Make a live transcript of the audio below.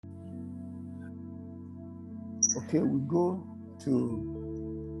Okay, we go to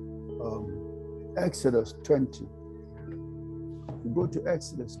Exodus 20. We go to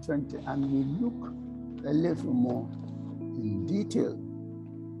Exodus 20 and we look a little more in detail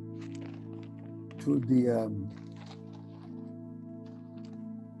to the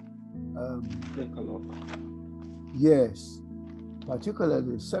yes,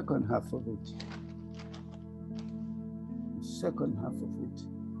 particularly the second half of it. The second half of it.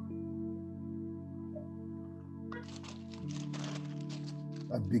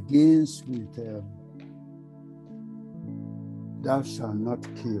 That begins with thou shalt not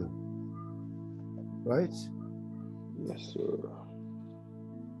kill. Right? Yes, sir.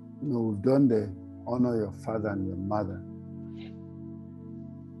 You know, we've done the honor your father and your mother.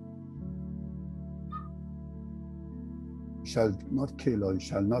 You shall not kill or you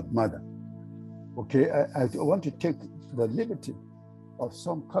shall not murder. Okay, I want to take the liberty of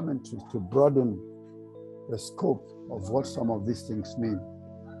some commentaries to broaden the scope of what some of these things mean.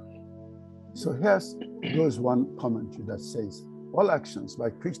 So goes one commentary that says, all actions by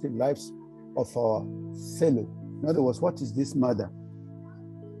which the lives of our fellow, in other words, what is this murder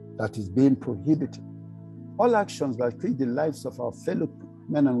that is being prohibited? All actions by which the lives of our fellow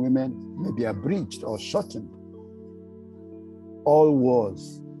men and women may be abridged or shortened. All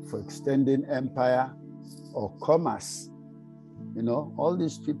wars for extending empire or commerce, you know, all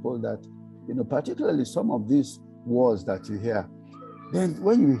these people that, you know, particularly some of these wars that you hear, then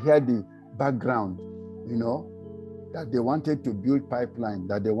when you hear the background, you know, that they wanted to build pipeline,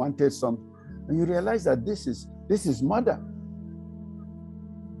 that they wanted some, and you realize that this is murder.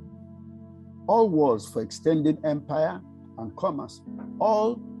 All wars for extending empire and commerce,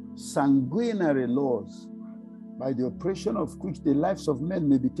 all sanguinary laws by the operation of which the lives of men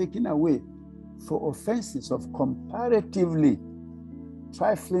may be taken away for offenses of comparatively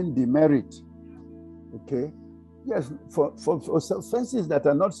trifling demerit. Okay? Yes, for offenses that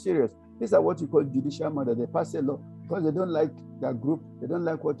are not serious. These are what you call judicial murder. They pass a law because they don't like their group, they don't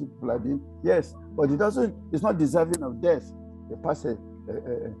like what people are doing. Yes, but it's not deserving of death. They pass a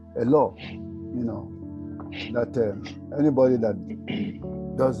law, you know, that anybody that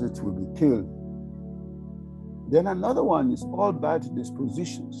does it will be killed. Then another one is all bad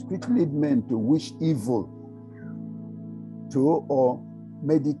dispositions, which lead men to wish evil to or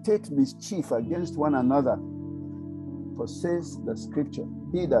meditate mischief against one another. For says the scripture,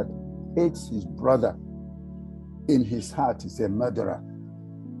 he that hates his brother in his heart is a murderer.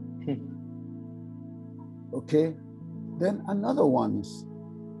 Okay? Then another one is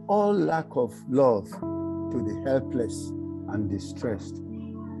all lack of love to the helpless and distressed.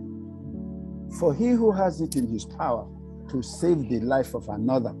 For he who has it in his power to save the life of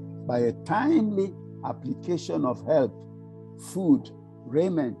another by a timely application of help, food,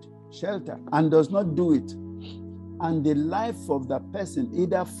 raiment, shelter, and does not do it, and the life of the person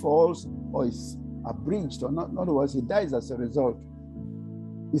either falls or is abridged, or not, in other words, he dies as a result,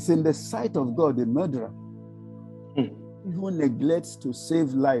 is in the sight of God a murderer. He who neglects to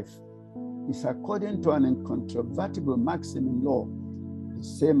save life is, according to an incontrovertible maxim in law, the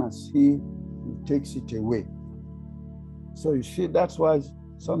same as he who takes it away. So you see, that's why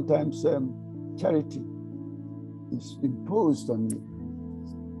sometimes charity is imposed on you.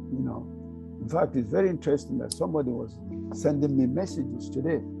 You know, in fact, it's very interesting that somebody was sending me messages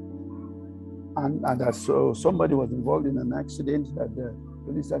today, and that so somebody was involved in an accident that the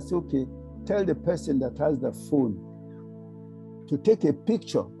police said, okay, tell the person that has the phone to take a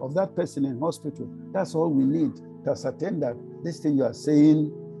picture of that person in hospital. That's all we need to ascertain that this thing you are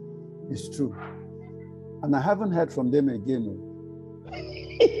saying is true. And I haven't heard from them again.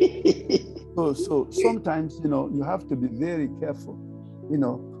 So sometimes, you know, you have to be very careful, you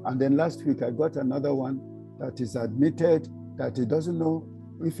know. And then last week I got another one that is admitted that he doesn't know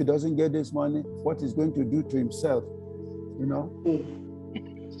if he doesn't get this money, what he's going to do to himself, you know.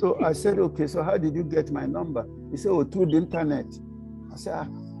 So I said, okay, so how did you get my number? He said, oh, through the internet. I said,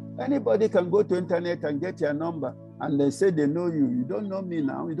 anybody can go to internet and get your number. And they say they know you. You don't know me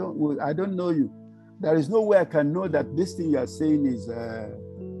now. I don't know you. There is no way I can know that this thing you are saying is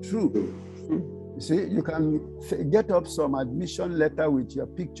true. You see, you can get up some admission letter with your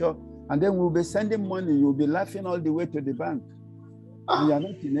picture, and then we'll be sending money. You'll be laughing all the way to the bank. And you're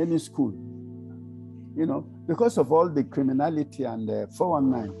not in any school. You know, because of all the criminality and the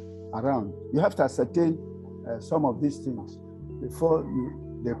 419 around, you have to ascertain some of these things before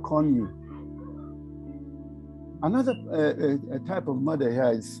they con you. Another type of murder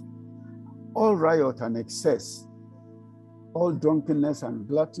here is all riot and excess, all drunkenness and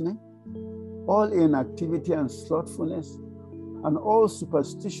gluttony, all inactivity and slothfulness, and all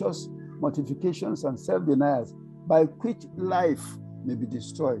superstitious mortifications, and self-denials, by which life may be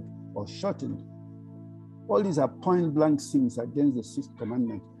destroyed or shortened. All these are point-blank sins against the sixth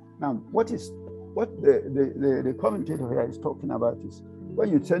commandment. Now, what the commentator here is talking about is when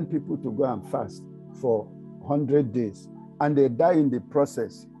you send people to go and fast for 100 days and they die in the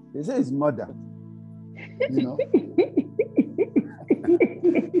process, they say it's murder, you know.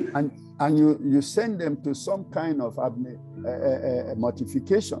 and you send them to some kind of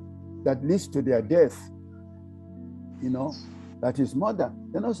mortification that leads to their death, you know, that is murder.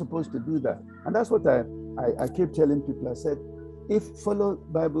 They're not supposed to do that. And that's what I keep telling people. I said, if follow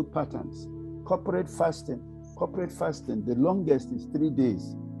Bible patterns, corporate fasting, the longest is 3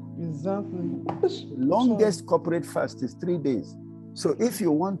 days. Exactly. The longest corporate fast is 3 days. So if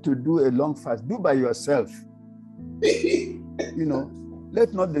you want to do a long fast, do by yourself. You know,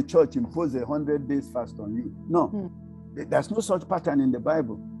 let not the church impose 100 days fast on you. No, there's no such pattern in the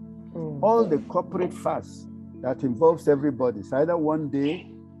Bible. All the corporate fasts that involves everybody. It's either one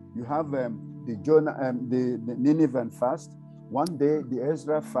day you have the Nineveh fast, one day the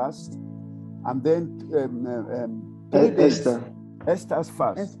Ezra fast, and then 3 days Esther's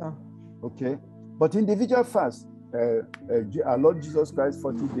fast. Esther. Okay, but individual fast, our Lord Jesus Christ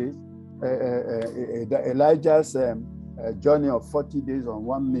 40 days, Elijah's journey of 40 days on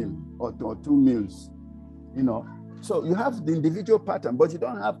one meal or 2 meals, you know. So you have the individual pattern, but you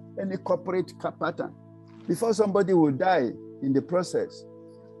don't have any corporate pattern. Before somebody will die in the process,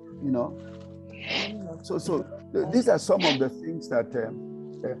 you know. So these are some of the things that.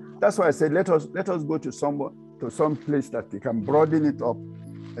 That's why I said let us go to some place that we can broaden it up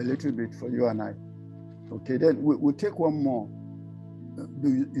a little bit for you and I. Okay, then we'll take one more.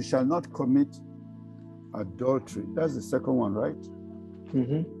 You shall not commit adultery. That's the second one, right?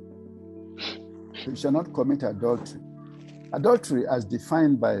 Mm-hmm. You shall not commit adultery. Adultery, as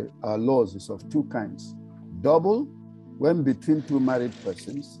defined by our laws, is of 2 kinds. Double, when between 2 married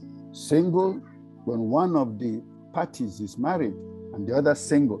persons. Single, when one of the parties is married and the other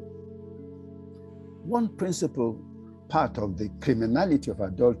single. One principal part of the criminality of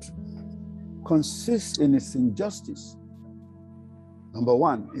adultery consists in its injustice. Number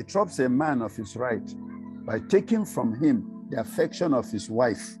 1, it robs a man of his right by taking from him the affection of his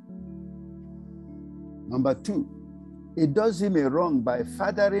wife. Number 2, it does him a wrong by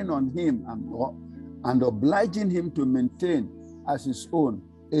fathering on him and obliging him to maintain as his own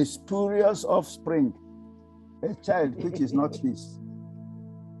a spurious offspring, a child which is not his.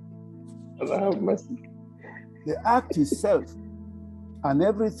 Allah have mercy. The act itself and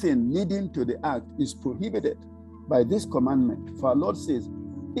everything leading to the act is prohibited by this commandment. For our Lord says,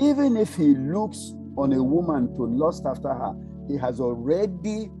 even if he looks on a woman to lust after her, he has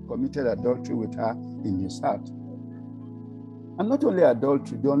already committed adultery with her in his heart. And not only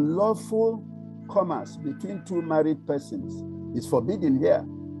adultery, the unlawful commerce between 2 married persons is forbidden here,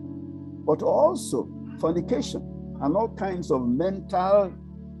 but also fornication and all kinds of mental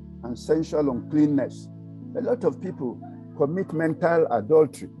and sensual uncleanness. A lot of people commit mental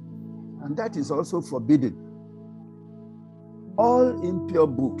adultery, and that is also forbidden. All impure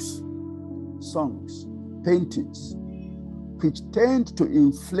books, songs, paintings, which tend to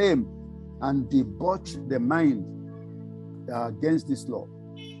inflame and debauch the mind are against this law,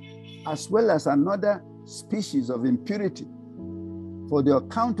 as well as another species of impurity, for the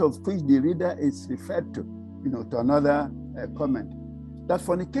account of which the reader is referred to, to another comment. That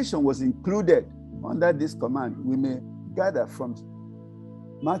fornication was included under this command, we may gather from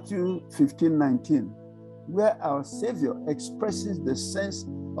Matthew 15:19, where our Savior expresses the sense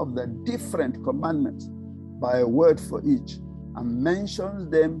of the different commandments by a word for each and mentions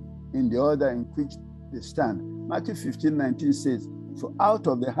them in the order in which they stand. Matthew 15:19 says, for out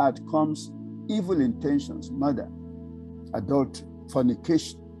of the heart comes evil intentions, murder, adultery,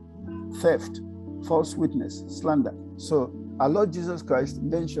 fornication, theft, false witness, slander. So our Lord Jesus Christ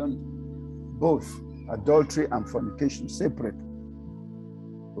mentioned both adultery and fornication separately.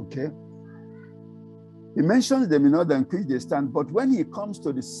 Okay? He mentions them in order in which they stand, but when he comes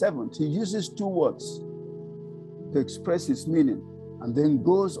to the 7th, he uses 2 words to express his meaning and then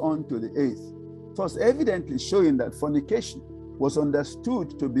goes on to the 8th. First, evidently showing that fornication was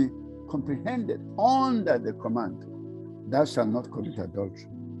understood to be comprehended under the command, thou shalt not commit adultery.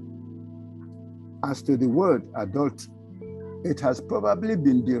 As to the word adultery, it has probably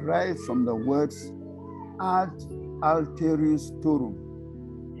been derived from the words ad alterius turum,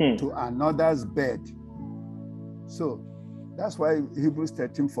 to another's bed. So that's why Hebrews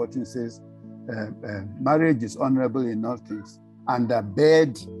 13:14 says, marriage is honorable in all things, and the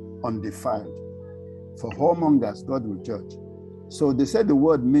bed undefiled. For whoremongers God will judge. So they said the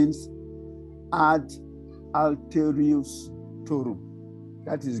word means ad alterius turum.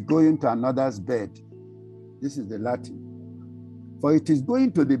 That is going to another's bed. This is the Latin. For it is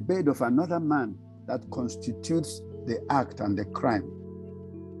going to the bed of another man that constitutes the act and the crime.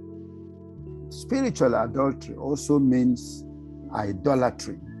 Spiritual adultery also means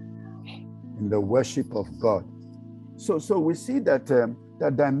idolatry in the worship of God. So we see that the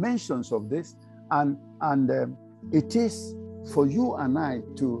dimensions of this, and it is for you and I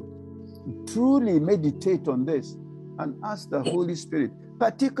to truly meditate on this and ask the Holy Spirit,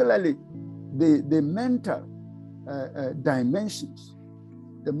 particularly the mental dimensions,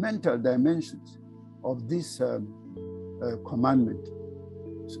 of this commandment,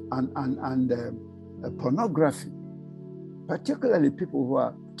 and pornography, particularly people who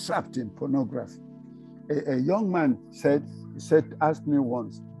are trapped in pornography. A young man asked me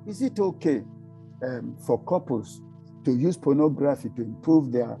once, is it okay for couples to use pornography to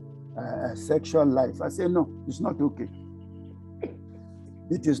improve their sexual life? I said, no, it's not okay.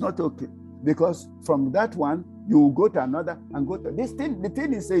 It is not okay, because from that one you will go to another and go to this thing. The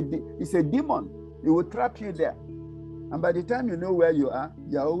thing is a demon. It will trap you there, and by the time you know where you are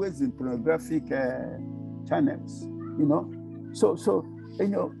always in pornographic channels. You know, so you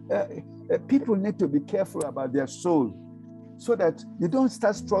know, people need to be careful about their soul, so that you don't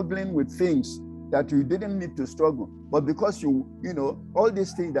start struggling with things that you didn't need to struggle, but because you know all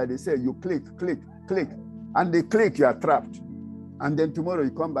these things that they say, you click, and they click, you are trapped. And then tomorrow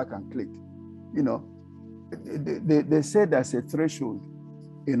you come back and click. You know, they say there's a threshold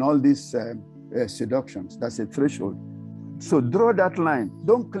in all these seductions. That's a threshold. So draw that line.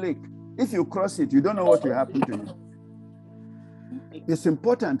 Don't click. If you cross it, you don't know what will happen to you. It's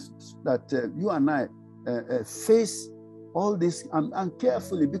important that you and I face all this and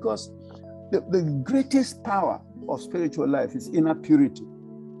carefully, because the greatest power of spiritual life is inner purity.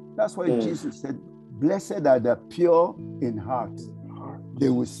 That's why Jesus said, blessed are the pure in heart, they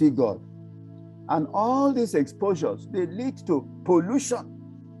will see God. And all these exposures, they lead to pollution.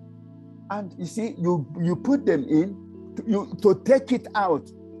 And you see, you put them in to take it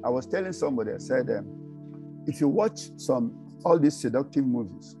out. I was telling somebody, I said, if you watch all these seductive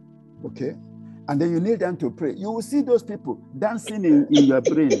movies, okay, and then you kneel down to pray, you will see those people dancing in your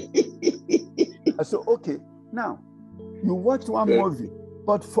brain. I said, okay, now you watch one movie,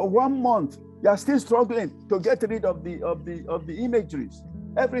 but for 1 month, you are still struggling to get rid of the imageries.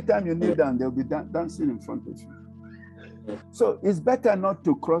 Every time you kneel down, they'll be dancing in front of you. So it's better not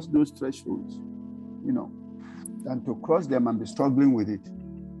to cross those thresholds, you know, than to cross them and be struggling with it.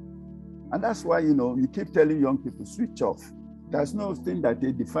 And that's why, you know, you keep telling young people, switch off. There's no thing that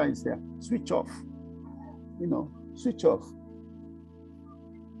they define here. Switch off. You know, switch off.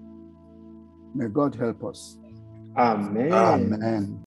 May God help us. Amen. Amen.